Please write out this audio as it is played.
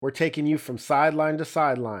We're taking you from sideline to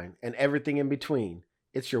sideline and everything in between.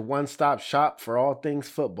 It's your one-stop shop for all things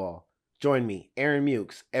football. Join me, Aaron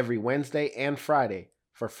Mukes, every Wednesday and Friday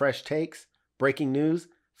for fresh takes, breaking news,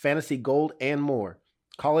 fantasy gold, and more.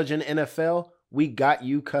 College and NFL, we got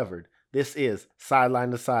you covered. This is Sideline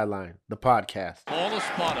to Sideline, the podcast. Ball is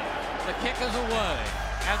spotted. The kick is away.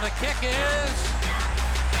 And the kick is...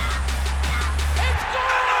 It's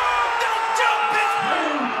gone! They'll jump it!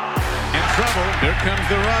 In trouble. Here comes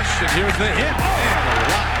the rush, and here's the hit. And a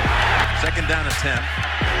lot. Second down attempt.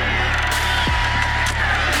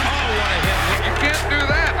 Oh, what a hit. You can't do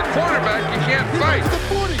that. The quarterback, you can't fight. The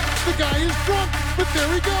 40. The guy is drunk, but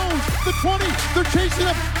there he goes. The 20. They're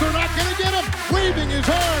chasing him. They're not going to get him. Waving his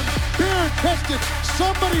arm. Barrett tested.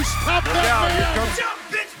 Somebody stop that man. Jump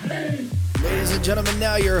it! Ladies and gentlemen,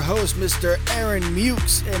 now your host, Mr. Aaron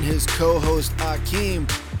Mukes, and his co-host, Akeem.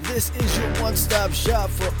 This is your one-stop shop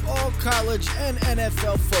for all college and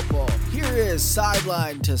NFL football. Here is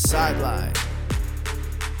Sideline to Sideline.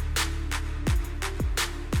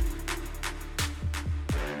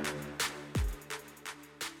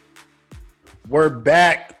 We're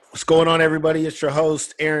back. What's going on, everybody? It's your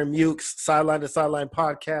host, Aaron Mukes, Sideline to Sideline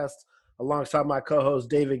podcast, alongside my co-host,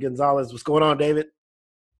 David Gonzalez. What's going on, David?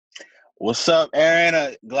 What's up,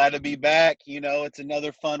 Aaron? Glad to be back. You know, it's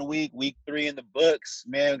another fun week. Week 3 in the books.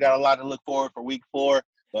 Man, we got a lot to look forward for week 4.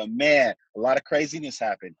 But, man, a lot of craziness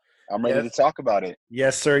happened. I'm ready to talk about it.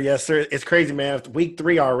 Yes, sir. Yes, sir. It's crazy, man. Week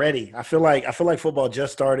 3 already. I feel like football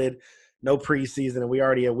just started. No preseason, and we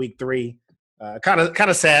already at week 3. Kind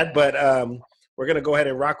of sad, but we're gonna go ahead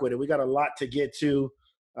and rock with it. We got a lot to get to.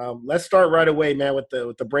 Let's start right away, man, with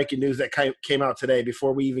the breaking news that came out today.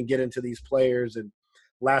 Before we even get into these players and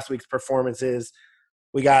last week's performances,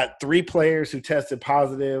 we got 3 players who tested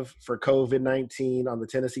positive for COVID-19 on the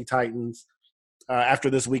Tennessee Titans after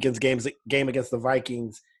this weekend's game against the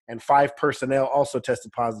Vikings, and 5 personnel also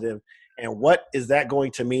tested positive. And what is that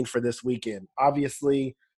going to mean for this weekend?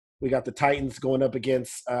 Obviously, we got the Titans going up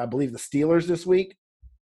against, I believe, the Steelers this week.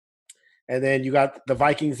 And then you got the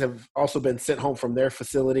Vikings have also been sent home from their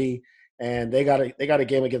facility, and they got a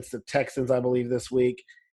game against the Texans, I believe, this week.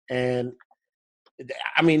 And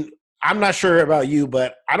I mean, I'm not sure about you,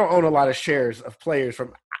 but I don't own a lot of shares of players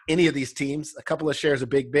from any of these teams. A couple of shares of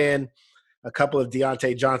Big Ben, a couple of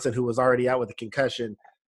Deontay Johnson, who was already out with a concussion.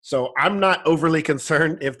 So I'm not overly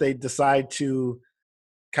concerned if they decide to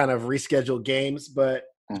kind of reschedule games. But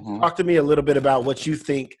talk to me a little bit about what you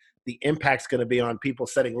think the impact's going to be on people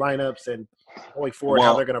setting lineups and going forward,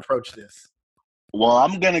 how they're going to approach this. Well,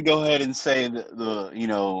 I'm going to go ahead and say the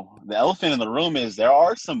elephant in the room is there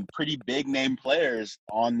are some pretty big name players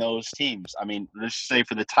on those teams. I mean, let's say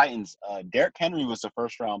for the Titans, Derrick Henry was the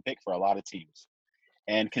first-round pick for a lot of teams.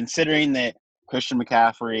 And considering that Christian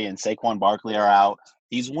McCaffrey and Saquon Barkley are out,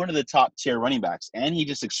 he's one of the top-tier running backs. And he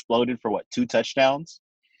just exploded for, 2 touchdowns?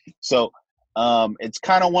 So it's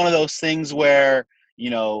kind of one of those things where,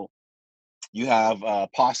 you have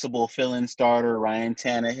possible fill-in starter Ryan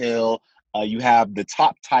Tannehill. You have the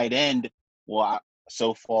top tight end,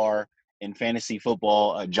 so far in fantasy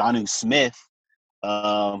football, Jonnu Smith,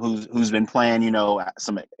 who's been playing,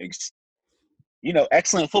 some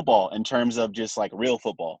excellent football in terms of just like real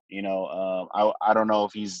football. I don't know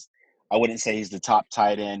if I wouldn't say he's the top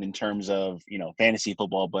tight end in terms of, fantasy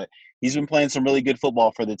football, but he's been playing some really good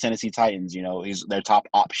football for the Tennessee Titans. He's their top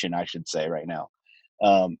option, I should say, right now.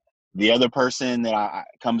 The other person that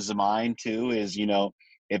comes to mind too is,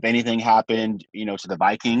 if anything happened, to the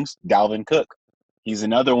Vikings, Dalvin Cook. He's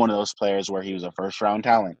another one of those players where he was a first-round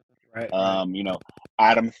talent. Right.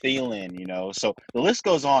 Adam Thielen, so the list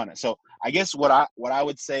goes on. So I guess what I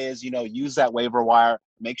would say is, use that waiver wire.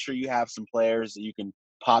 Make sure you have some players that you can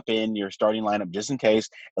pop in your starting lineup just in case.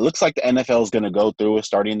 It looks like the NFL is going to go through with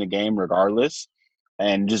starting the game regardless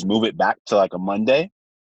and just move it back to like a Monday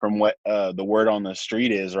from what the word on the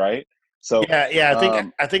street is, right? So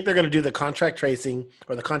I think they're going to do the contact tracing,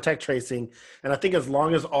 and I think as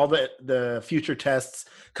long as all the future tests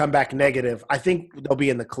come back negative, I think they'll be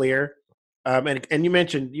in the clear. And you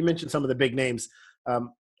mentioned some of the big names.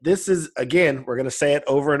 This is, again, we're going to say it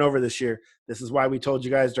over and over this year. This is why we told you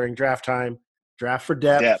guys during draft time, draft for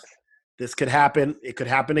depth. This could happen. It could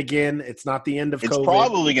happen again. It's not the end of COVID. It's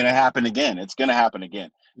probably going to happen again. It's going to happen again.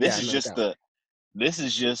 This is just the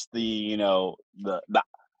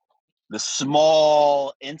the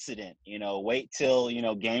small incident. Wait till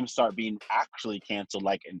games start being actually canceled,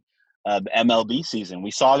 like in the MLB season.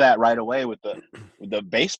 We saw that right away with the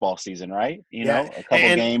baseball season, right? A couple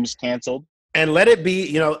games canceled. And let it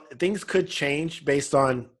be. Things could change based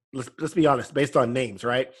on, let's be honest, based on names,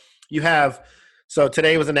 right? You have So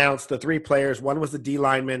today was announced the 3 players. One was the D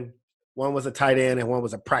lineman, one was a tight end, and one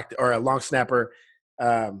was a long snapper,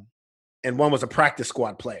 and one was a practice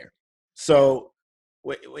squad player. So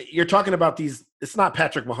you're talking about these. It's not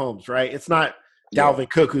Patrick Mahomes, right? It's not Dalvin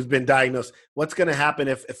Cook who's been diagnosed. What's going to happen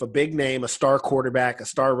if a big name, a star quarterback, a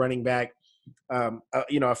star running back,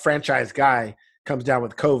 a franchise guy comes down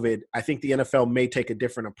with COVID? I think the NFL may take a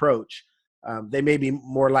different approach. They may be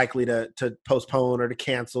more likely to postpone or to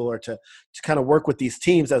cancel or to kind of work with these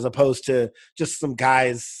teams as opposed to just some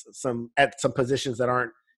guys at some positions that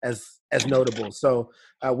aren't as notable. So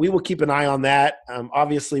we will keep an eye on that.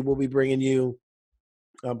 Obviously, we'll be bringing you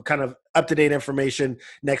kind of up-to-date information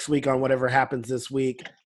next week on whatever happens this week.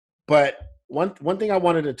 But one thing I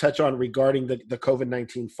wanted to touch on regarding the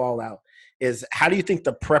COVID-19 fallout is, how do you think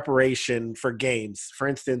the preparation for games, for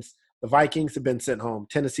instance, the Vikings have been sent home,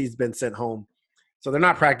 Tennessee's been sent home, so they're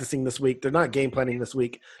not practicing this week, they're not game planning this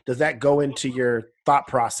week. Does that go into your thought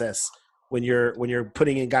process when you're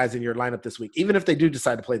putting in guys in your lineup this week, even if they do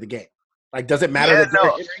decide to play the game? Like, does it matter that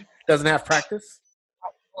Derrick Henry doesn't have practice?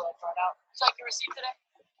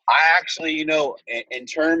 I actually, in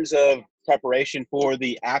terms of preparation for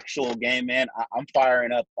the actual game, man, I'm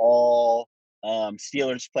firing up all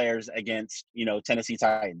Steelers players against, Tennessee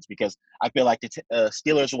Titans, because I feel like the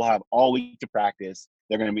Steelers will have all week to practice.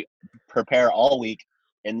 They're going to prepare all week,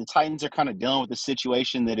 and the Titans are kind of dealing with a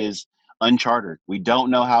situation that is uncharted. We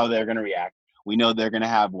don't know how they're going to react. We know they're going to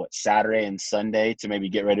have Saturday and Sunday to maybe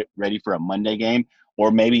get ready for a Monday game,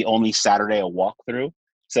 or maybe only Saturday a walkthrough.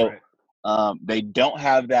 So. Right. They don't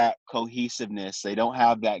have that cohesiveness. They don't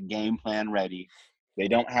have that game plan ready. They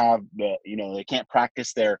don't have they can't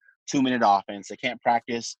practice their 2-minute offense. They can't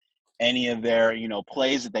practice any of their,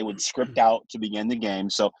 plays that they would script out to begin the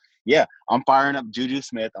game. So, yeah, I'm firing up Juju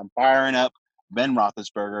Smith. I'm firing up Ben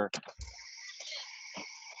Roethlisberger.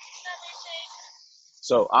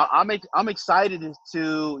 So I'm excited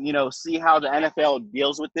to, see how the NFL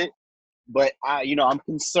deals with it. But I'm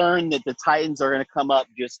concerned that the Titans are going to come up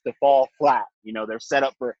just to fall flat. They're set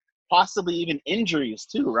up for possibly even injuries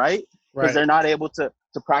too, right? Because they're not able to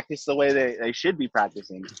practice the way they should be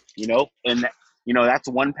practicing. And that's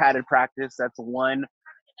one padded practice. That's one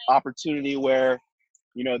opportunity where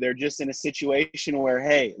they're just in a situation where,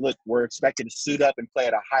 hey, look, we're expected to suit up and play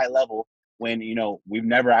at a high level when we've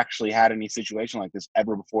never actually had any situation like this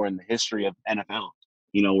ever before in the history of NFL.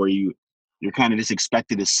 Where you're kind of just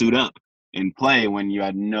expected to suit up and play when you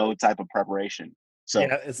had no type of preparation. So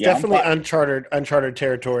it's definitely uncharted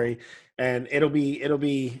territory, and it'll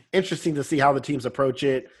be interesting to see how the teams approach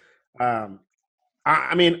it.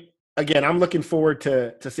 I mean, again, I'm looking forward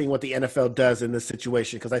to seeing what the NFL does in this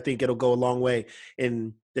situation, because I think it'll go a long way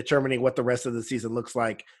in determining what the rest of the season looks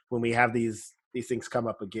like when we have these things come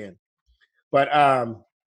up again. But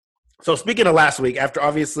so speaking of last week, after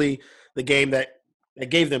obviously the game that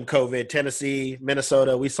gave them COVID, Tennessee,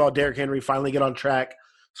 Minnesota, we saw Derrick Henry finally get on track,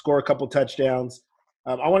 score a couple touchdowns.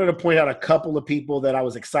 I wanted to point out a couple of people that I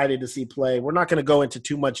was excited to see play. We're not going to go into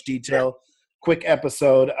too much detail. Quick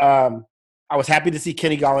episode. I was happy to see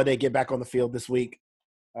Kenny Golladay get back on the field this week.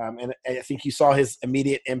 And I think you saw his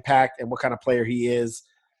immediate impact and what kind of player he is.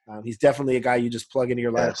 He's definitely a guy you just plug into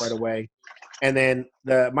your lineup right away. And then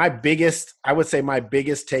my biggest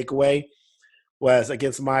takeaway was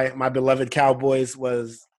against my beloved Cowboys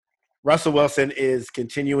was Russell Wilson is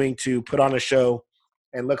continuing to put on a show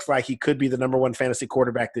and looks like he could be the number 1 fantasy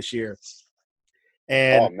quarterback this year.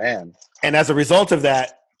 And, and as a result of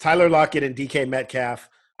that, Tyler Lockett and DK Metcalf,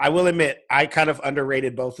 I will admit, I kind of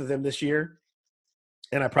underrated both of them this year.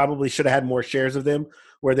 And I probably should have had more shares of them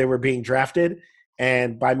where they were being drafted.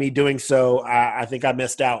 And by me doing so, I think I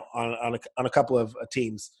missed out on a couple of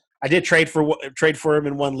teams. I did trade for him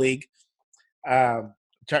in one league.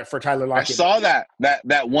 For Tyler Lockett. I saw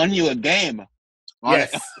that won you a game.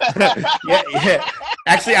 Yes. yeah.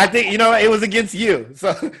 Actually, I think it was against you.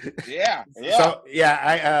 So yeah. So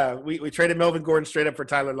yeah, we traded Melvin Gordon straight up for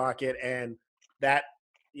Tyler Lockett, and that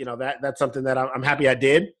that's something that I'm happy I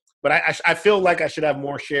did. But I feel like I should have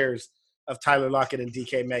more shares of Tyler Lockett and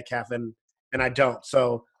DK Metcalf, and I don't.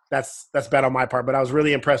 So that's bad on my part. But I was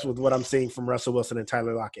really impressed with what I'm seeing from Russell Wilson and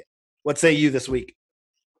Tyler Lockett. What say you this week?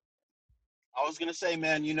 I was gonna say,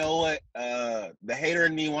 man, you know what? The hater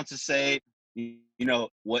in me wants to say,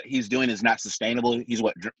 what he's doing is not sustainable. He's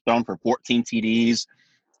thrown for 14 TDs.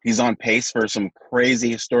 He's on pace for some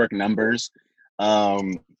crazy historic numbers,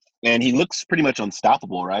 and he looks pretty much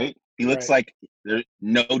unstoppable, right? He looks like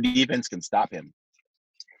no defense can stop him.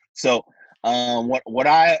 So, to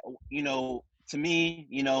me,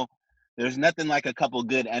 there's nothing like a couple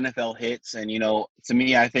good NFL hits, and to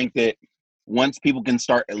me, I think that once people can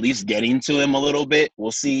start at least getting to him a little bit,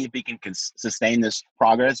 we'll see if he can sustain this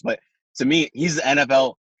progress. But to me, he's the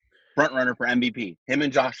NFL front runner for MVP. Him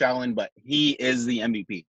and Josh Allen, but he is the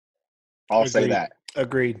MVP. I'll say that.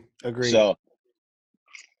 Agreed. So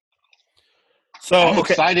I'm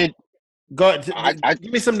excited. Go ahead.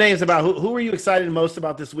 Give me some names about who were you excited most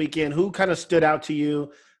about this weekend? Who kind of stood out to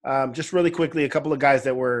you? Just really quickly, a couple of guys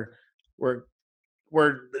that were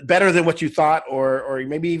better than what you thought, or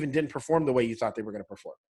maybe even didn't perform the way you thought they were going to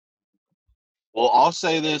perform. Well, I'll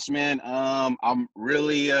say this, man. I'm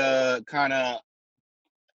really I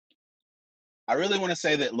really want to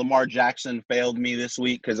say that Lamar Jackson failed me this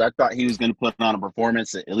week because I thought he was going to put on a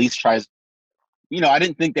performance that at least tries. I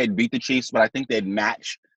didn't think they'd beat the Chiefs, but I think they'd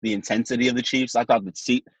match the intensity of the Chiefs. I thought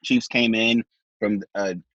the Chiefs came in from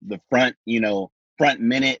the front, front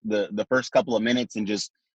minute, the first couple of minutes, and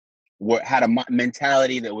just had a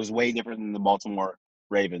mentality that was way different than the Baltimore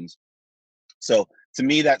Ravens. So to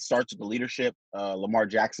me, that starts with the leadership. Lamar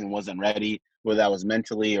Jackson wasn't ready, whether that was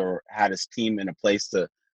mentally or had his team in a place to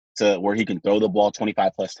where he can throw the ball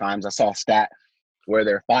 25 plus times. I saw a stat where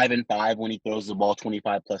they're 5-5 when he throws the ball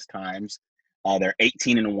 25 plus times. They're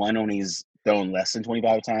 18-1 when he's thrown less than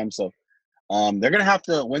 25 times. So they're going to have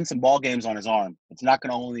to win some ball games on his arm. It's not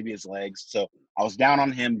going to only be his legs. So I was down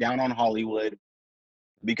on him, down on Hollywood,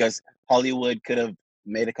 because Hollywood could have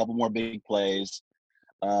made a couple more big plays.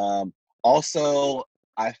 Also,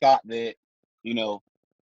 I thought that,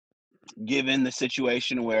 given the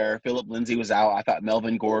situation where Phillip Lindsay was out, I thought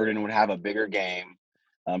Melvin Gordon would have a bigger game.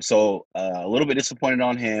 So a little bit disappointed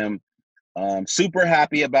on him. Super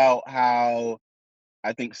happy about how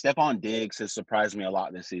I think Stephon Diggs has surprised me a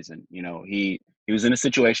lot this season. He was in a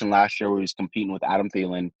situation last year where he was competing with Adam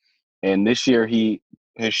Thielen, and this year he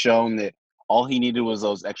has shown that all he needed was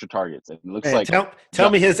those extra targets. It looks like tell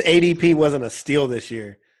me his ADP wasn't a steal this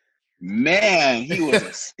year. Man, he was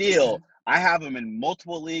a steal. I have him in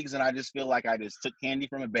multiple leagues, and I just feel like I just took candy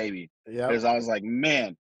from a baby. Because I was like,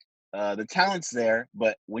 man, the talent's there,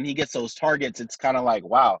 but when he gets those targets, it's kind of like,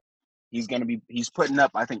 wow, he's putting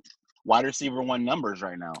up, I think, wide receiver 1 numbers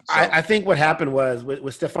right now. So. I think what happened was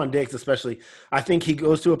with Stephon Diggs especially, I think he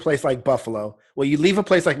goes to a place like Buffalo. Well, you leave a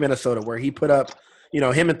place like Minnesota where he put up,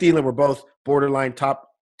 him and Thielen were both borderline top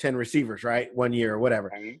 10 receivers, right? 1 year or whatever.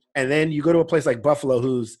 Right. And then you go to a place like Buffalo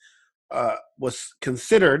who's was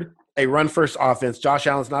considered a run-first offense. Josh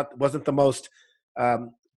Allen's wasn't the most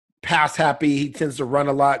pass-happy. He tends to run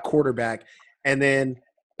a lot quarterback. And then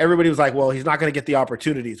everybody was like, well, he's not going to get the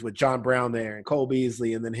opportunities with John Brown there and Cole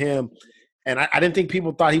Beasley and then him. And I didn't think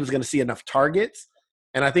people thought he was going to see enough targets.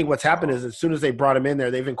 And I think what's happened is as soon as they brought him in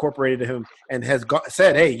there, they've incorporated him and has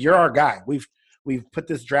said, hey, you're our guy. We've put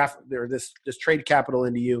this draft or this trade capital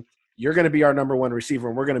into you. You're going to be our number 1 receiver,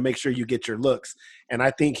 and we're going to make sure you get your looks. And I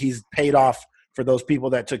think he's paid off for those people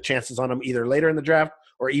that took chances on him either later in the draft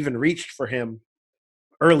or even reached for him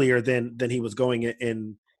earlier than he was going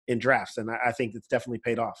in drafts. And I think it's definitely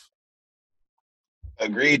paid off.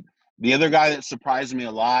 Agreed. The other guy that surprised me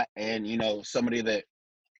a lot, and, somebody that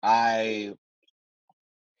I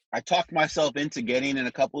talked myself into getting in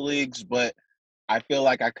a couple leagues, but I feel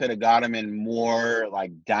like I could have got him in more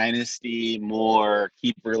like dynasty, more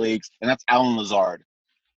keeper leagues, and that's Allen Lazard.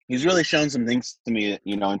 He's really shown some things to me,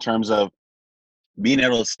 in terms of being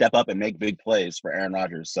able to step up and make big plays for Aaron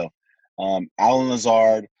Rodgers. So Allen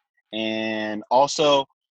Lazard, and also,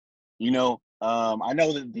 I know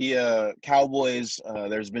that the Cowboys,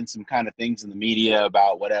 there's been some kind of things in the media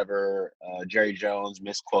about whatever, Jerry Jones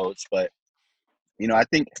misquotes, but, I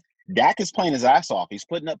think Dak is playing his ass off. He's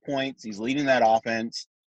putting up points. He's leading that offense.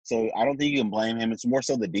 So I don't think you can blame him. It's more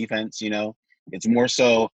so the defense, It's more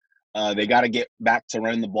so they got to get back to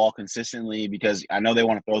running the ball consistently because I know they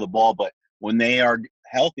want to throw the ball, but when they are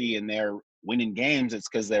healthy and they're winning games, it's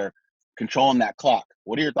because they're controlling that clock.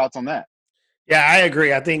 What are your thoughts on that? Yeah, I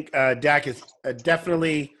agree. I think Dak is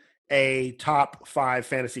definitely a top 5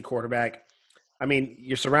 fantasy quarterback. I mean,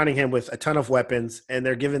 you're surrounding him with a ton of weapons, and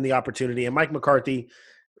they're given the opportunity. And Mike McCarthy –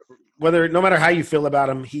 no matter how you feel about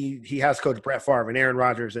him, he has coached Brett Favre and Aaron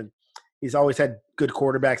Rodgers, and he's always had good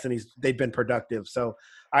quarterbacks, and they've been productive. So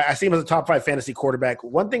I see him as a top 5 fantasy quarterback.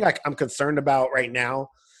 One thing I'm concerned about right now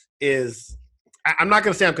is I'm not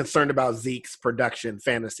going to say I'm concerned about Zeke's production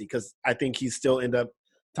fantasy because I think he's still end up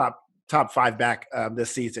top 5 back this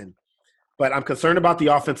season. But I'm concerned about the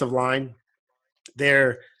offensive line.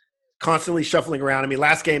 They're constantly shuffling around. I mean,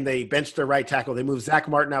 last game they benched their right tackle. They moved Zach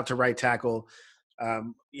Martin out to right tackle.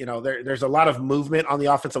 There's a lot of movement on the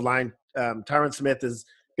offensive line. Tyron Smith has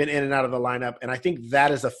been in and out of the lineup, and I think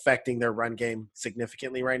that is affecting their run game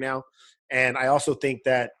significantly right now. And I also think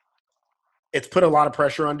that it's put a lot of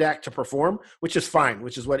pressure on Dak to perform, which is fine,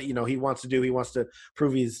 which is what, he wants to do. He wants to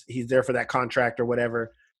prove he's there for that contract or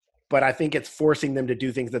whatever. But I think it's forcing them to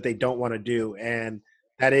do things that they don't want to do. And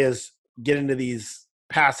that is get into these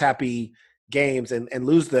pass happy games and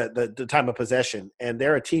lose the time of possession. And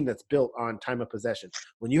they're a team that's built on time of possession.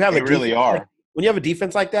 When you have They really are. When you have a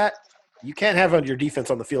defense like that, you can't have your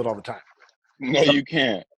defense on the field all the time. No, you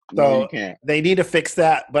can't. So you can't. They need to fix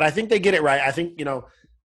that. But I think they get it right. I think,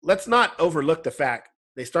 let's not overlook the fact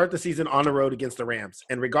they start the season on the road against the Rams.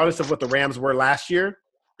 And regardless of what the Rams were last year,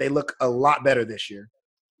 they look a lot better this year,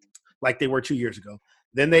 like they were 2 years ago.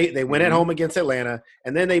 Then they went at home against Atlanta,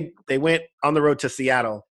 and then they went on the road to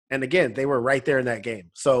Seattle. And again, they were right there in that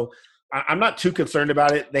game. So I'm not too concerned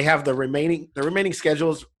about it. They have the remaining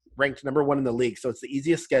schedules ranked number 1 in the league. So it's the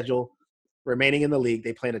easiest schedule remaining in the league.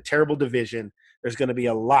 They play in a terrible division. There's going to be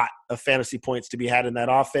a lot of fantasy points to be had in that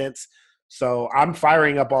offense. So I'm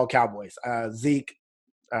firing up all Cowboys. Zeke,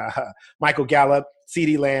 Michael Gallup,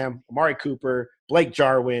 CeeDee Lamb, Amari Cooper, Blake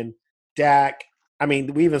Jarwin, Dak. I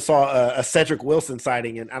mean, we even saw a Cedric Wilson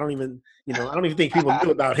sighting, and I don't even think people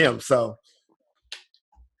knew about him. So,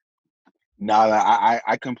 no,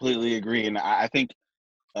 I completely agree, and I think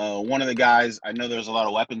one of the guys, I know there's a lot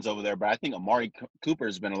of weapons over there, but I think Amari Cooper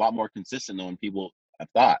has been a lot more consistent than people have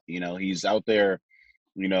thought. He's out there.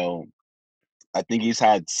 I think he's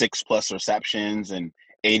had 6+ receptions and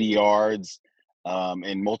 80 yards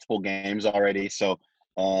in multiple games already. So.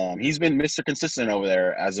 He's been Mr. Consistent over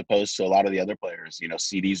there as opposed to a lot of the other players.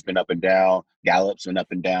 CD's been up and down, Gallup's been up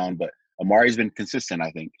and down, but Amari's been consistent,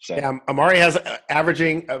 I think. So yeah, Amari has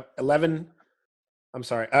averaging 11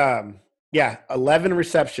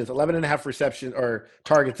 receptions, 11 and a half receptions or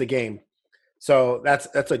targets a game. So that's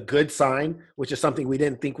a good sign, which is something we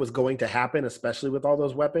didn't think was going to happen, especially with all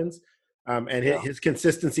those weapons. His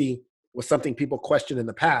consistency was something people questioned in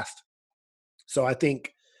the past. So I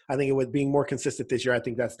think it was being more consistent this year. I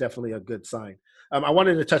think that's definitely a good sign. I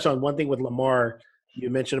wanted to touch on one thing with Lamar. You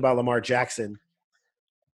mentioned about Lamar Jackson.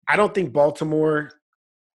 I don't think Baltimore's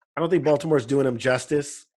doing him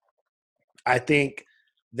justice. I think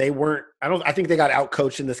they got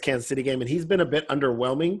outcoached in this Kansas City game, and he's been a bit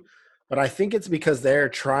underwhelming. But I think it's because they're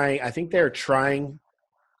trying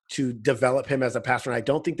to develop him as a passer, and I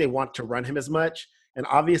don't think they want to run him as much. And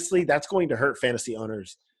obviously, that's going to hurt fantasy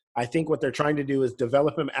owners. I think what they're trying to do is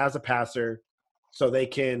develop him as a passer so they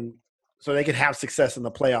can have success in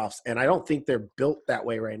the playoffs. And I don't think they're built that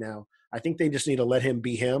way right now. I think they just need to let him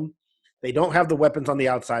be him. They don't have the weapons on the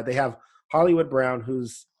outside. They have Hollywood Brown,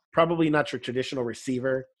 who's probably not your traditional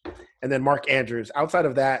receiver, and then Mark Andrews. Outside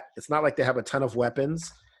of that, it's not like they have a ton of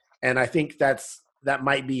weapons. And I think that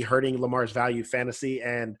might be hurting Lamar's value fantasy.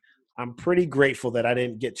 And I'm pretty grateful that I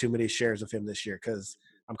didn't get too many shares of him this year because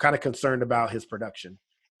I'm kind of concerned about his production.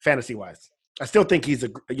 Fantasy-wise, I still think he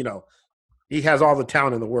has all the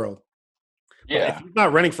talent in the world. Yeah. But if he's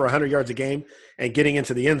not running for 100 yards a game and getting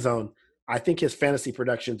into the end zone, I think his fantasy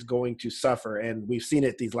production is going to suffer, and we've seen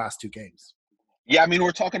it these last 2 games. Yeah, I mean, we're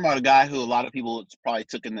talking about a guy who a lot of people probably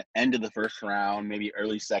took in the end of the first round, maybe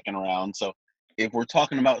early second round. So if we're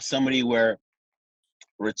talking about somebody where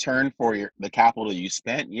return for the capital you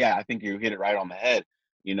spent, yeah, I think you hit it right on the head.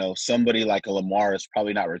 Somebody like a Lamar is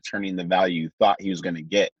probably not returning the value you thought he was going to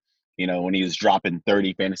get, when he was dropping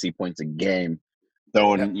 30 fantasy points a game,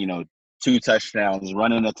 throwing, 2 touchdowns,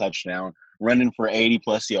 running a touchdown, running for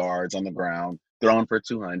 80+ yards on the ground, throwing for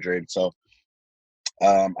 200. So,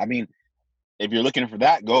 I mean, if you're looking for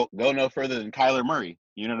that, go no further than Kyler Murray.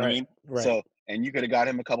 You know what I mean? Right. So, and you could have got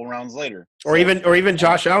him a couple rounds later. Or even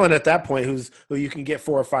Josh Allen at that point, who you can get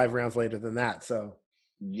 4 or 5 rounds later than that. So.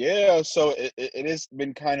 Yeah, so it has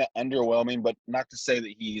been kind of underwhelming, but not to say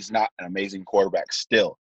that he's not an amazing quarterback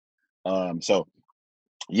still. So,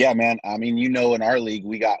 yeah, man. I mean, in our league,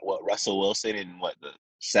 we got Russell Wilson in the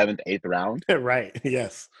 7th, 8th round. Right.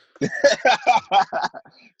 Yes.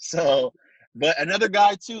 So, but another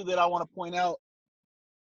guy too that I want to point out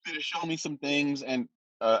that has shown me some things, and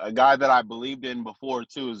a guy that I believed in before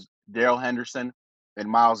too is Darrell Henderson and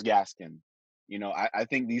Myles Gaskin. I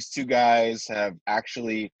think these 2 guys have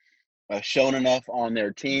actually shown enough on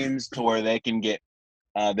their teams to where they can get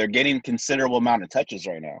they're getting considerable amount of touches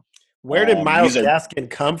right now. Where did Myles Gaskin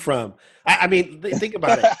come from? I mean, think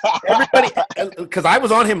about it. Everybody, because I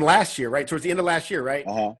was on him last year, right? Towards the end of last year, right?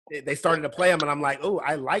 Uh-huh. They started to play him, and I'm like, oh,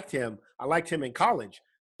 I liked him. I liked him in college.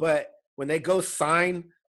 But when they go sign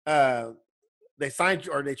they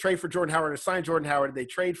trade for Jordan Howard or sign Jordan Howard, they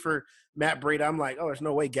trade for Matt Breida, I'm like, oh, there's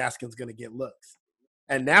no way Gaskin's going to get looks.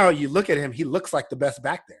 And now you look at him, he looks like the best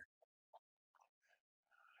back there.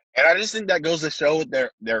 And I just think that goes to show with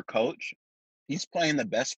their coach, he's playing the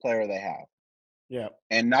best player they have. Yeah.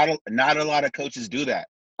 And not a lot of coaches do that,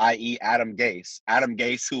 i.e. Adam Gase. Adam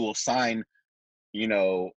Gase, who will sign,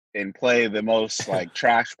 and play the most like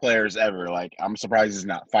trash players ever. Like, I'm surprised he's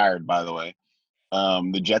not fired, by the way.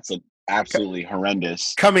 The Jets look absolutely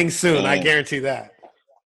horrendous. Coming soon, and I guarantee that.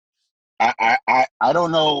 I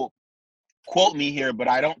don't know, quote me here, but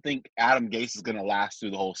I don't think Adam Gase is going to last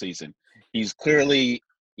through the whole season. He's clearly,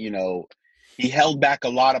 he held back a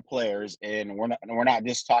lot of players, and we're not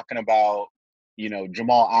just talking about,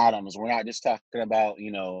 Jamal Adams. We're not just talking about,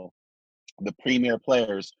 the premier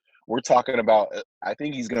players. We're talking about, I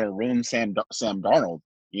think he's going to ruin Sam Darnold.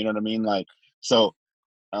 You know what I mean? Like, so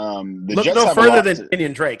the look Jets no have further than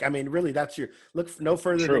Kenyon Drake. I mean, really, that's look no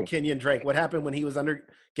further True. than Kenyon Drake. What happened when he was under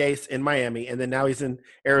Gase in Miami, and then now he's in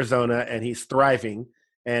Arizona and he's thriving.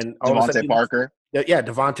 And all of a sudden, Parker. Yeah,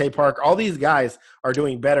 Devontae Parker. All these guys are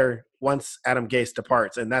doing better once Adam Gase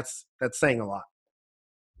departs, and that's saying a lot.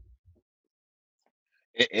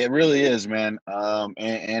 It really is, man.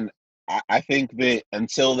 And I think that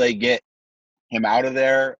until they get him out of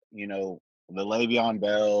there, the Le'Veon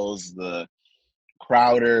Bells, the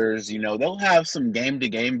Crowders, they'll have some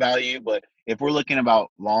game-to-game value. But if we're looking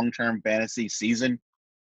about long-term fantasy season,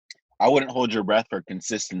 I wouldn't hold your breath for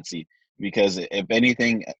consistency, because if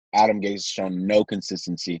anything, Adam Gase has shown no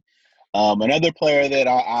consistency. Another player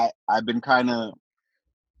that I've been kind of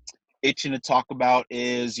itching to talk about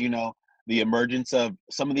is, the emergence of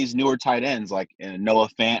some of these newer tight ends, like Noah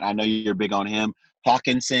Fant. I know you're big on him.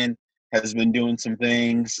 Hawkinson has been doing some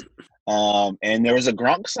things. And there was a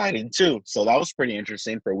Gronk sighting too. So that was pretty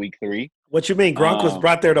interesting for week 3. What you mean? Gronk was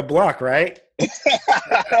brought there to block, right?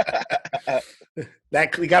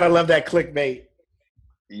 That you gotta love that clickbait.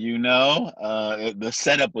 The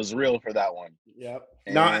setup was real for that one. Yep.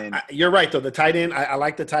 No, you're right though. The tight end, I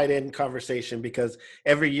like the tight end conversation, because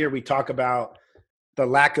every year we talk about the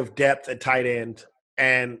lack of depth at tight end,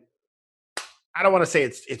 and I don't want to say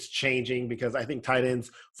it's changing, because I think tight ends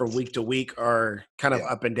from week to week are kind of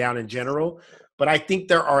up and down in general. But I think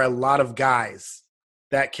there are a lot of guys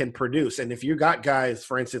that can produce. And if you got guys,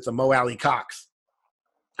 for instance, a Mo Alley Cox,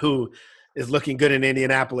 who is looking good in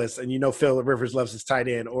Indianapolis, and Phil Rivers loves his tight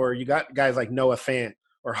end, or you got guys like Noah Fant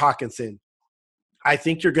or Hawkinson, I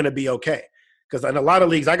think you're going to be okay. Because in a lot of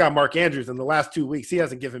leagues, I got Mark Andrews in the last 2 weeks. He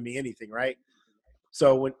hasn't given me anything, right?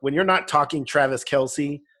 So when you're not talking Travis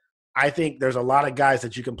Kelce, I think there's a lot of guys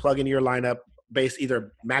that you can plug into your lineup based,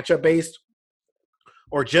 either matchup based,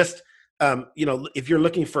 or just, if you're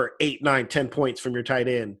looking for 8, 9, 10 points from your tight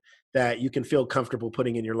end that you can feel comfortable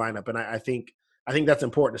putting in your lineup. And I think that's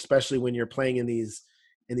important, especially when you're playing in these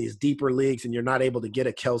deeper leagues and you're not able to get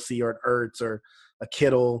a Kelce or an Ertz or a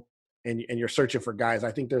Kittle, and you're searching for guys.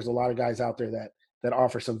 I think there's a lot of guys out there that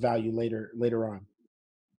offer some value later on.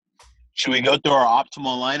 Should we go through our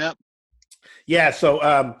optimal lineup? Yeah,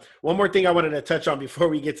 so one more thing I wanted to touch on before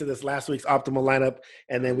we get to this last week's optimal lineup,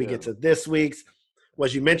 and then we get to this week's,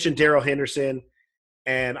 was you mentioned Darrell Henderson,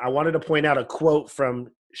 and I wanted to point out a quote from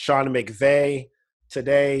Sean McVay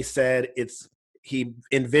today. Said he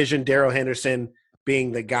envisioned Darrell Henderson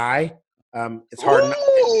being the guy. It's hard.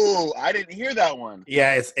 Oh, I didn't hear that one.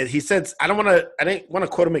 Yeah, he said, I didn't want to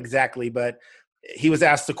quote him exactly, but he was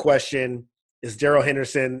asked the question, is Darrell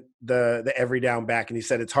Henderson the every down back? And he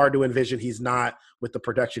said it's hard to envision he's not with the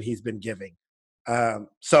production he's been giving.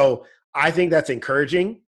 So I think that's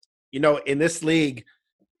encouraging. In this league,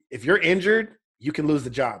 if you're injured, you can lose the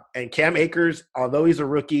job. And Cam Akers, although he's a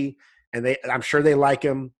rookie, and I'm sure they like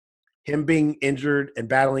him being injured and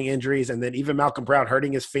battling injuries, and then even Malcolm Brown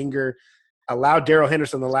hurting his finger, allowed Darrell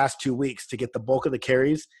Henderson the last 2 weeks to get the bulk of the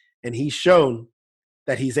carries, and he's shown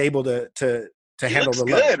that he's able to handle the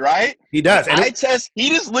load. Good, right? He does. And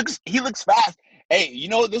he looks fast. Hey, you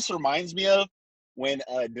know what this reminds me of? When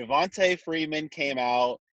Devontae Freeman came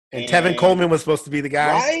out. And Tevin Coleman was supposed to be the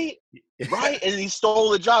guy. Right. And he stole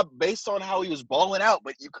the job based on how he was balling out,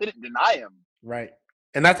 but you couldn't deny him. Right.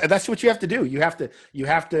 And that's what you have to do. You have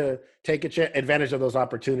to take advantage of those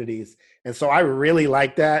opportunities. And so I really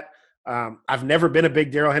like that. I've never been a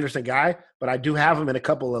big Darrell Henderson guy, but I do have him in a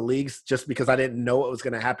couple of leagues just because I didn't know what was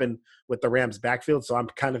going to happen with the Rams backfield. So I'm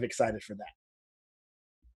kind of excited for that.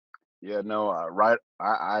 Yeah, no, right.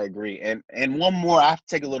 I agree. And one more, I have to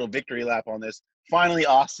take a little victory lap on this. Finally,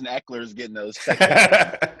 Austin Eckler's getting those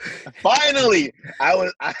touchdowns. Finally,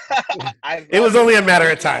 it was only a matter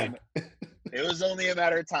of time. It was only a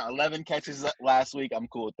matter of time. 11 catches last week. I'm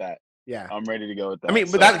cool with that. Yeah, I'm ready to go with that. I mean,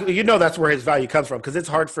 but that's where his value comes from, because it's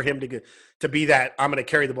hard for him to be that I'm going to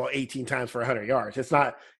carry the ball 18 times for 100 yards. It's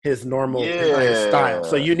not his normal style.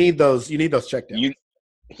 So you need those checkdowns.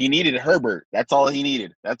 he needed Herbert. That's all he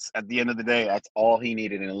needed. That's at the end of the day, that's all he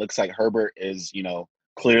needed. And it looks like Herbert is,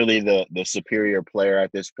 clearly the superior player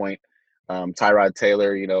at this point. Tyrod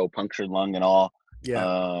Taylor, punctured lung and all.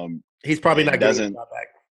 Yeah. He's probably not getting his shot back.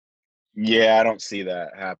 Yeah, I don't see that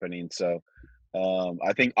happening. So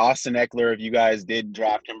I think Austin Eckler, if you guys did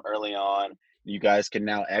draft him early on, you guys can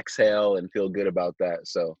now exhale and feel good about that.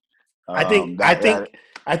 So I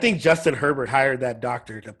think Justin Herbert hired that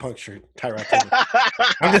doctor to puncture Tyrod Taylor.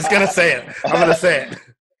 I'm just gonna say it. I'm gonna say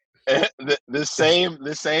it. the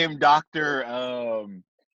same doctor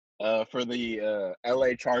for the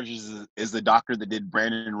LA Chargers is the doctor that did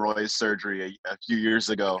Brandon Roy's surgery a few years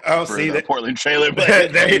ago for the Portland Trailer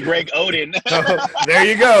Blazers. Greg Oden. There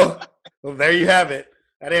you go. Well, there you have it.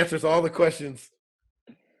 That answers all the questions.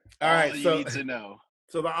 All right, you need to know.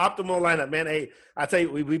 So the optimal lineup, man. Hey, I tell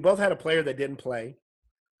you, we both had a player that didn't play,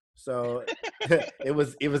 so it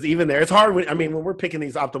was even there. It's hard when we're picking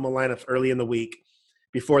these optimal lineups early in the week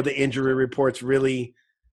before the injury reports really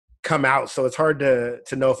come out. So it's hard to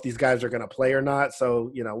know if these guys are going to play or not.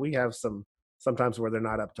 So we have sometimes where they're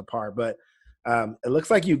not up to par. But it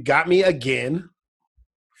looks like you got me again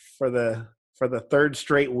for the third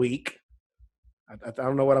straight week. I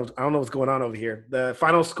don't know what's going on over here. The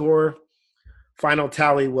final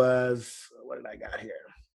tally was, what did I got here?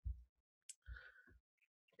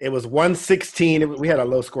 It was 116. We had a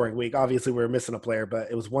low scoring week. Obviously, we were missing a player,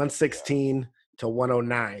 but it was 116 to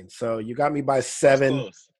 109. So you got me by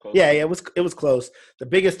 7. Close. Yeah, it was close. The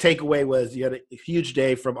biggest takeaway was you had a huge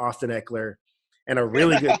day from Austin Eckler and a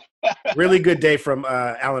really good day from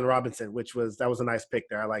Allen Robinson, that was a nice pick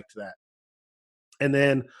there. I liked that. And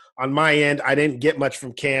then on my end, I didn't get much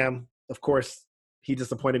from Cam. Of course, he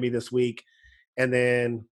disappointed me this week. And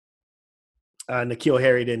then N'Keal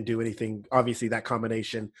Harry didn't do anything, obviously, that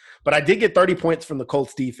combination. But I did get 30 points from the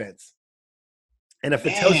Colts defense. And if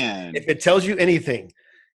it tells you anything,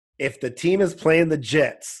 if the team is playing the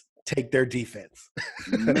Jets, take their defense.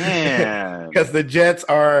 Man. Because the Jets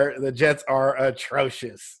are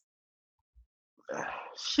atrocious.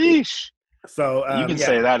 Sheesh. So you can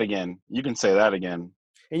say that again.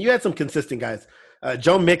 And you had some consistent guys.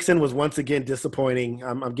 Joe Mixon was once again disappointing.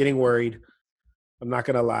 I'm getting worried. I'm not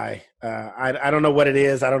going to lie. I don't know what it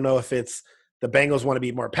is. I don't know if it's the Bengals want to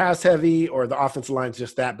be more pass heavy or the offensive line's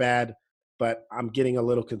just that bad, but I'm getting a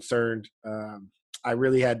little concerned. I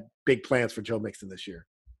really had big plans for Joe Mixon this year.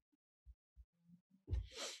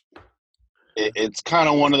 It's kind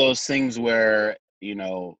of one of those things where,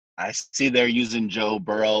 I see they're using Joe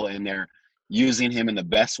Burrow and they're using him in the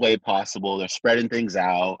best way possible. They're spreading things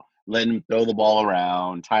out, letting him throw the ball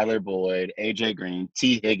around. Tyler Boyd, AJ Green,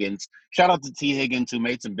 T. Higgins. Shout out to T. Higgins, who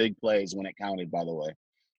made some big plays when it counted, by the way.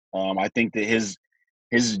 I think that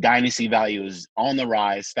his dynasty value is on the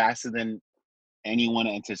rise faster than anyone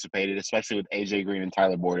anticipated, especially with AJ Green and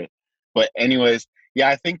Tyler Boyd. But anyways, yeah,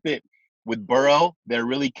 I think that with Burrow, they're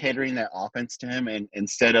really catering that offense to him, and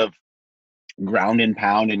instead of ground and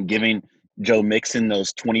pound and giving Joe Mixon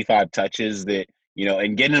those 25 touches that,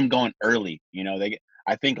 and getting him going early.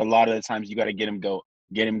 I think a lot of the times you got to get him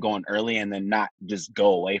going early and then not just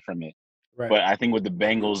go away from it. Right. But I think with the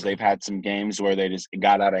Bengals, they've had some games where they just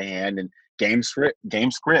got out of hand and game script,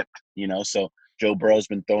 so Joe Burrow's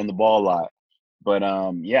been throwing the ball a lot. But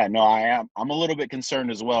I'm a little bit concerned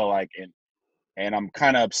as well. And I'm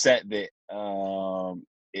kind of upset that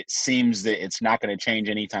it seems that it's not going to change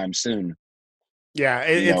anytime soon. Yeah,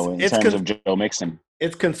 in terms of Joe Mixon,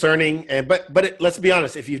 it's concerning. But let's be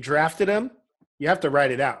honest. If you drafted him, you have to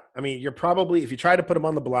write it out. I mean, you're probably, if you try to put him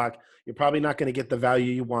on the block, you're probably not going to get the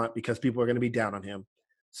value you want because people are going to be down on him.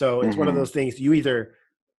 So it's one of those things. You either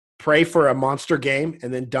pray for a monster game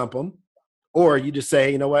and then dump him, or you just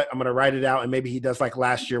say, you know what, I'm going to write it out, and maybe he does like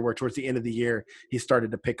last year, where towards the end of the year he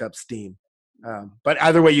started to pick up steam. But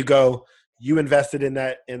either way you go, you invested in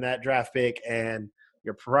that draft pick, and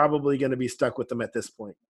you're probably going to be stuck with them at this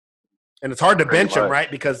point. And it's hard to bench him, right?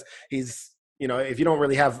 Because he's, if you don't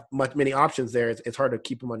really have many options there, it's hard to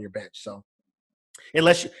keep him on your bench. So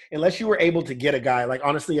unless you were able to get a guy, like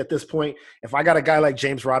honestly at this point, if I got a guy like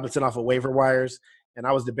James Robinson off of waiver wires and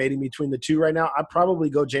I was debating between the two right now, I'd probably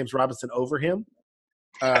go James Robinson over him,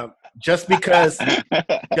 just because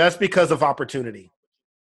of opportunity.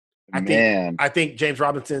 I think James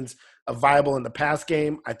Robinson's viable in the pass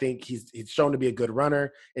game. I think he's shown to be a good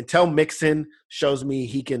runner. Until Mixon shows me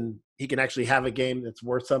he can actually have a game that's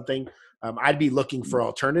worth something, I'd be looking for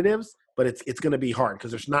alternatives. But it's going to be hard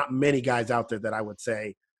because there's not many guys out there that I would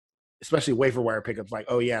say, especially waiver wire pickups, like,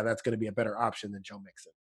 oh yeah, that's going to be a better option than Joe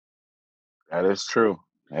Mixon. That is true.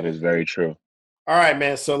 That is very true. All right,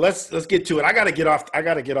 man. So let's get to it. I gotta get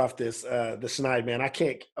off this the Schneid, man. I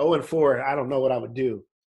can't 0-4. I don't know what I would do.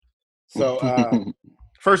 So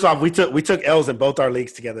first off, we took L's in both our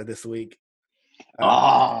leagues together this week.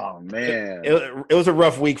 Oh man, it was a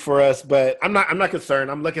rough week for us, but I'm not concerned.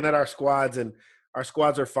 I'm looking at our squads, and our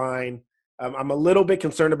squads are fine. I'm a little bit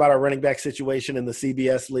concerned about our running back situation in the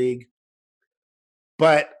CBS league,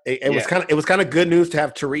 but it was kind of good news to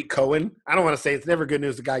have Tariq Cohen. I don't want to say it's never good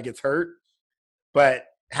news the guy gets hurt, but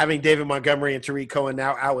having David Montgomery and Tariq Cohen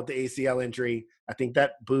now out with the ACL injury, I think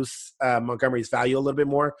that boosts Montgomery's value a little bit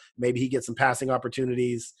more. Maybe he gets some passing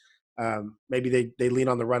opportunities. Maybe they lean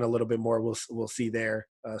on the run a little bit more. We'll see there,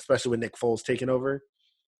 especially with Nick Foles taking over.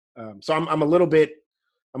 So I'm a little bit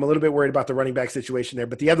worried about the running back situation there.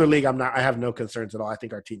 But the other league, I have no concerns at all. I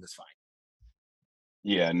think our team is fine.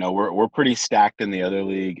 Yeah, no, we're pretty stacked in the other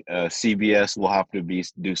league. CBS will have to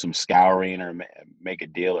do some scouring or make a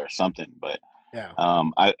deal or something. But yeah,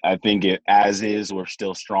 I think as is, we're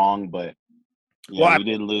still strong. But yeah, we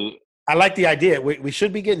did lose. I like the idea. We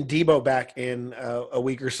should be getting Debo back in a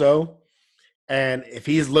week or so. And if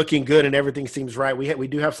he's looking good and everything seems right, we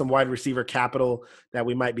do have some wide receiver capital that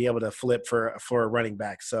we might be able to flip for a running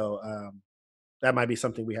back. So that might be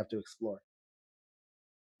something we have to explore.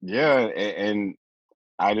 Yeah, and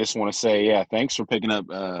I just want to say, yeah, thanks for picking up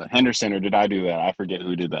Henderson, or did I do that? I forget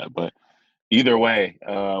who did that. But either way,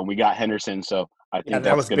 we got Henderson, so I think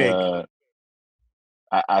that's gonna.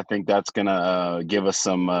 I think that's gonna give us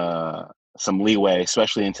some leeway,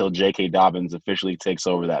 especially until J.K. Dobbins officially takes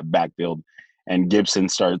over that backfield and Gibson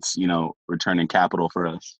starts, returning capital for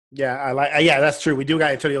us. Yeah, that's true. We do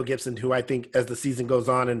got Antonio Gibson, who I think as the season goes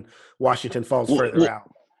on and Washington falls further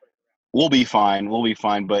out. We'll be fine.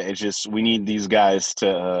 But it's just we need these guys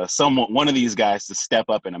to one of these guys to step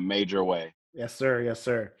up in a major way. Yes,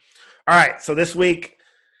 sir. All right, so this week,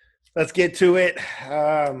 let's get to it.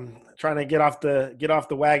 Trying to get off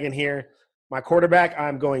the wagon here. My quarterback,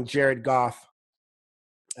 I'm going Jared Goff.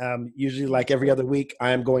 Usually, like every other week, I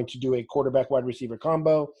am going to do a quarterback wide receiver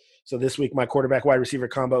combo. So this week, my quarterback wide receiver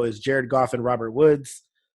combo is Jared Goff and Robert Woods.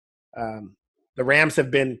 The Rams have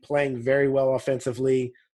been playing very well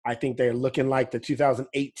offensively. I think they're looking like the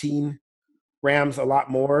 2018 Rams a lot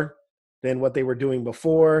more than what they were doing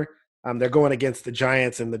before. They're going against the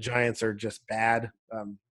Giants, and the Giants are just bad.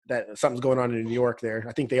 That something's going on in New York there.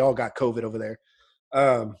 I think they all got COVID over there.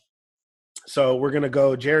 So we're going to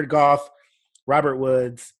go Jared Goff, Robert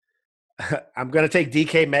Woods. I'm going to take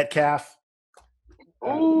DK Metcalf.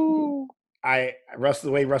 Ooh. The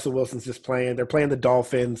way Russell Wilson's just playing. They're playing the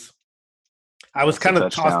Dolphins. I was kind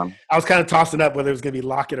of tossing up whether it was going to be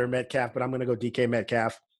Lockett or Metcalf, but I'm going to go DK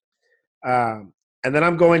Metcalf. And then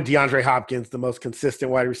I'm going DeAndre Hopkins, the most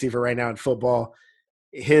consistent wide receiver right now in football.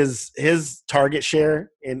 His target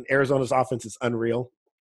share in Arizona's offense is unreal.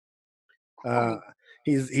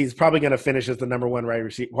 He's probably going to finish as the number one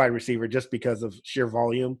wide receiver just because of sheer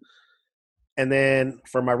volume. And then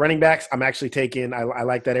for my running backs, I'm actually taking – I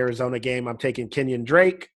like that Arizona game. I'm taking Kenyon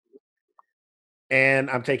Drake, and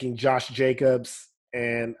I'm taking Josh Jacobs.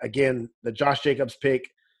 And, again, the Josh Jacobs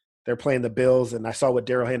pick, they're playing the Bills, and I saw what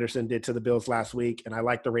Darrell Henderson did to the Bills last week, and I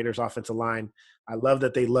like the Raiders' offensive line. I love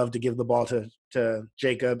that they love to give the ball to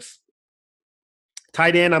Jacobs.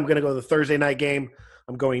 Tight end, I'm going to go to the Thursday night game.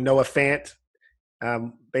 I'm going Noah Fant.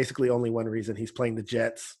 Basically only one reason, he's playing the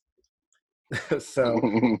Jets. so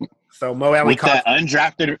Mo Alley with that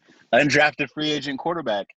undrafted free agent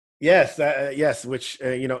quarterback. Yes, which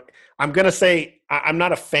I'm going to say I'm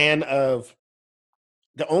not a fan of.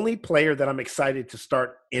 The only player that I'm excited to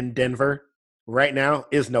start in Denver right now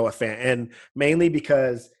is Noah Fant, and mainly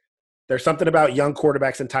because there's something about young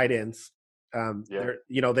quarterbacks and tight ends. They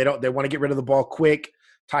want to get rid of the ball quick.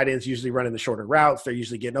 Tight ends usually running the shorter routes. They're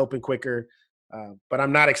usually getting open quicker. But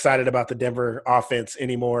I'm not excited about the Denver offense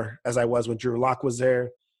anymore as I was when Drew Lock was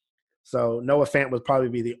there. So Noah Fant would probably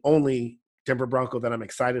be the only Denver Bronco that I'm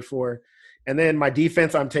excited for. And then my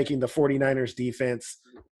defense, I'm taking the 49ers defense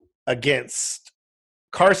against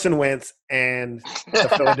Carson Wentz and the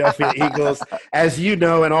Philadelphia Eagles. As you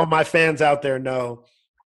know, and all my fans out there know,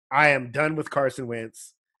 I am done with Carson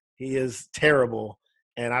Wentz. He is terrible.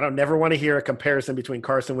 And I don't never want to hear a comparison between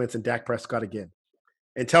Carson Wentz and Dak Prescott again.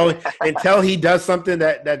 Until he does something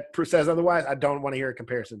that says otherwise, I don't want to hear a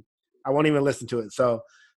comparison. I won't even listen to it. So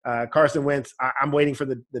Carson Wentz, I'm waiting for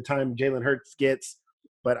the time Jalen Hurts gets,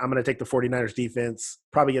 but I'm going to take the 49ers defense,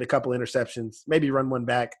 probably get a couple interceptions, maybe run one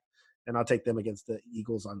back, and I'll take them against the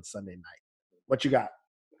Eagles on Sunday night. What you got?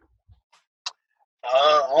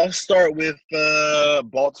 I'll start with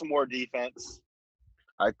Baltimore defense.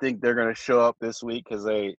 I think they're going to show up this week because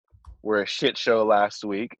they were a shit show last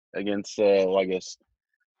week against, I guess,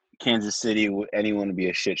 Kansas City. Anyone would be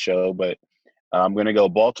a shit show, but I'm going to go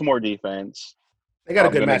Baltimore defense. They got a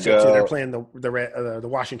good matchup, too. They're playing the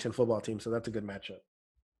Washington football team, so that's a good matchup.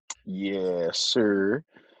 Yes, sir.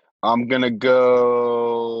 I'm going to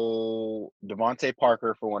go Devontae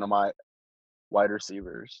Parker for one of my wide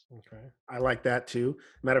receivers. Okay. I like that, too.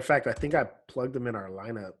 Matter of fact, I think I plugged them in our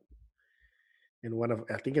lineup in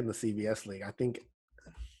in the CBS league. I think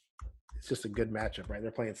it's just a good matchup, right?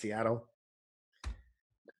 They're playing Seattle.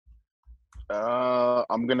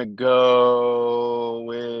 I'm going to go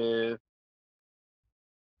with –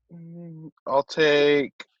 I'll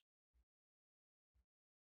take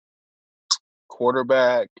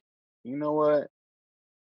quarterback. You know what?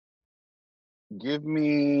 Give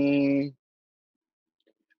me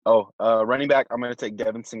running back. I'm going to take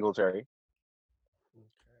Devin Singletary.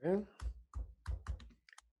 Okay.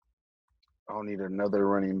 I'll need another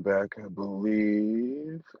running back, I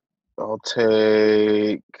believe. I'll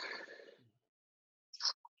take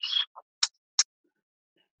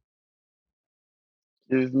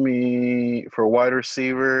give me for wide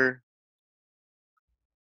receiver.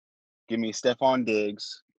 Give me Stephon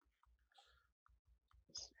Diggs.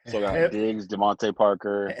 So I got Diggs, Devontae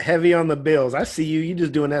Parker. Heavy on the Bills. I see you. You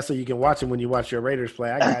just doing that so you can watch them when you watch your Raiders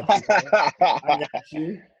play. I got you. I got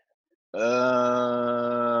you.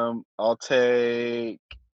 I'll take.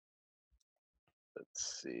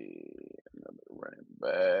 Let's see, another running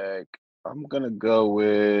back. I'm gonna go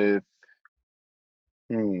with.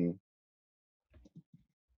 Give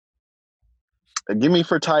me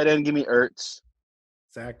for tight end. Give me Ertz.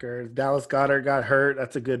 Zach Ertz. Dallas Goedert got hurt.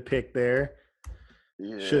 That's a good pick there.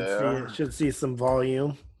 Yeah. Should see some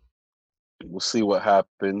volume. We'll see what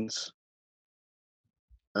happens.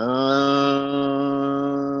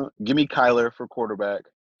 Give me Kyler for quarterback.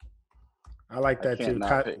 I like that too.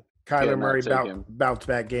 Kyler Murray bounce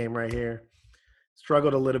back game right here.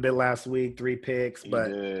 Struggled a little bit last week, 3 picks,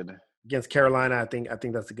 but against Carolina, I think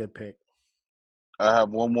that's a good pick. I have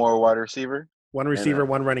one more wide receiver. One receiver,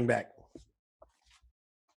 one running back.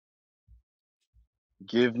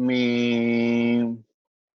 Give me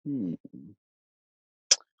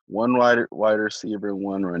one wide receiver,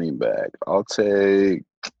 one running back. I'll take.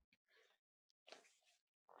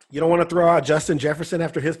 You don't want to throw out Justin Jefferson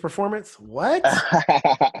after his performance? What?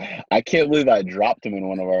 I can't believe I dropped him in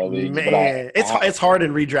one of our leagues. Man, it's hard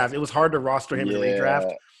in redraft. It was hard to roster him in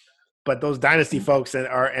redraft. But those dynasty folks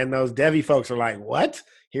and those Devy folks are like, what?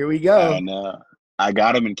 Here we go. I know. I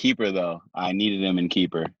got him in keeper though. I needed him in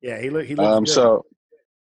keeper. Yeah, he looks good. So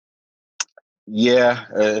yeah,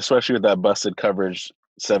 especially with that busted coverage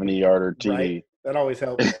 70-yarder TD. Right. That always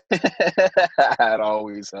helps. That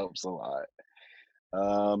always helps a lot.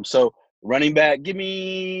 So running back, give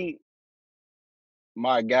me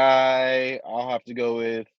my guy. I'll have to go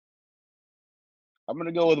with. I'm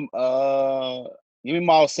gonna go with. Give me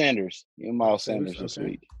Miles Sanders. Give me Miles Sanders this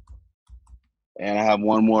week. And I have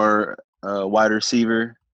one more wide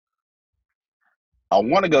receiver. I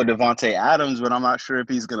want to go Devontae Adams, but I'm not sure if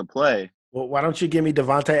he's gonna play. Well, why don't you give me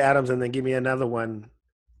Devontae Adams and then give me another one?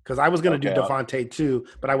 Because I was going to do Devontae too,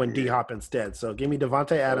 but I went D-Hop instead. So give me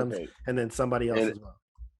Devontae Adams and then somebody else as well.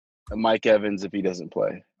 Mike Evans if he doesn't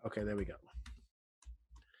play. Okay, there we go.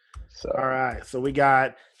 So all right. So we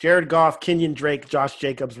got Jared Goff, Kenyon Drake, Josh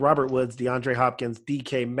Jacobs, Robert Woods, DeAndre Hopkins,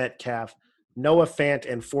 DK Metcalf, Noah Fant,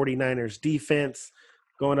 and 49ers defense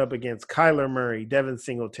going up against Kyler Murray, Devin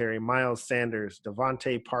Singletary, Miles Sanders,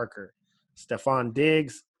 Devontae Parker, Stephon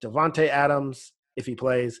Diggs, Devontae Adams, if he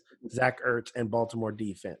plays, Zach Ertz, and Baltimore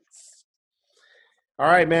defense. All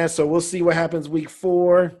right, man. So we'll see what happens week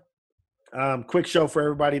 4. Quick show for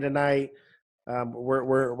everybody tonight.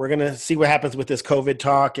 We're gonna see what happens with this COVID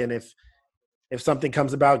talk, and if something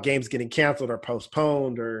comes about, games getting canceled or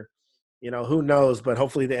postponed, or who knows. But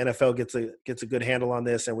hopefully the NFL gets a good handle on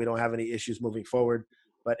this, and we don't have any issues moving forward.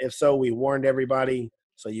 But if so, we warned everybody,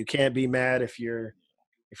 so you can't be mad if your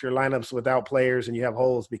lineup's without players and you have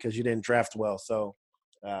holes because you didn't draft well. So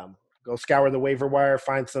go scour the waiver wire,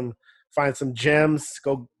 find some gems.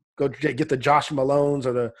 Go get the Josh Malones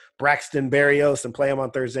or the Braxton Berrios and play them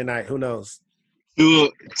on Thursday night. Who knows?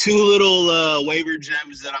 Two little waiver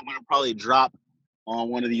gems that I'm going to probably drop on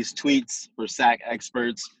one of these tweets for sack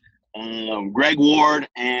experts. Greg Ward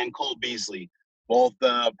and Cole Beasley, both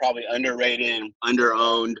probably underrated,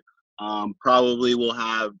 underowned. Probably will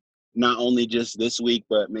have not only just this week,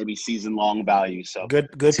 but maybe season-long value. So good.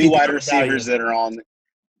 Two wide receivers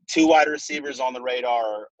on the radar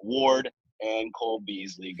are Ward and Cole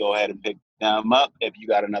Beasley. Go ahead and pick them up if you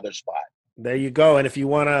got another spot. There you go. And if you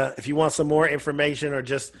want some more information or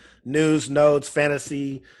just news, notes,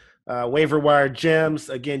 fantasy Waiver Wire Gems.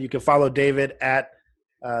 Again, you can follow David at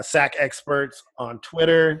Sack Experts on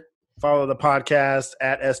Twitter. Follow the podcast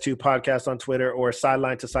at S2 Podcast on Twitter or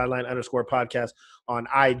sideline to sideline _ podcast on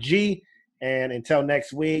IG. And until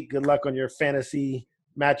next week, good luck on your fantasy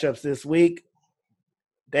matchups this week.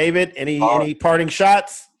 David, any parting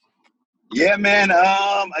shots? Yeah, man.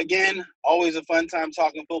 Again, always a fun time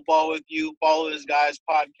talking football with you. Follow this guy's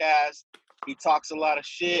podcast. He talks a lot of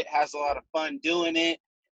shit, has a lot of fun doing it,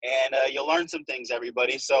 and you'll learn some things,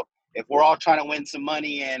 everybody. So if we're all trying to win some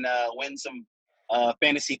money and win some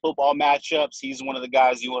fantasy football matchups, he's one of the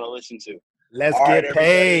guys you want to listen to. Let's get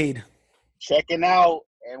paid. Checking out,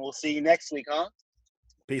 and we'll see you next week, huh?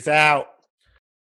 Peace out.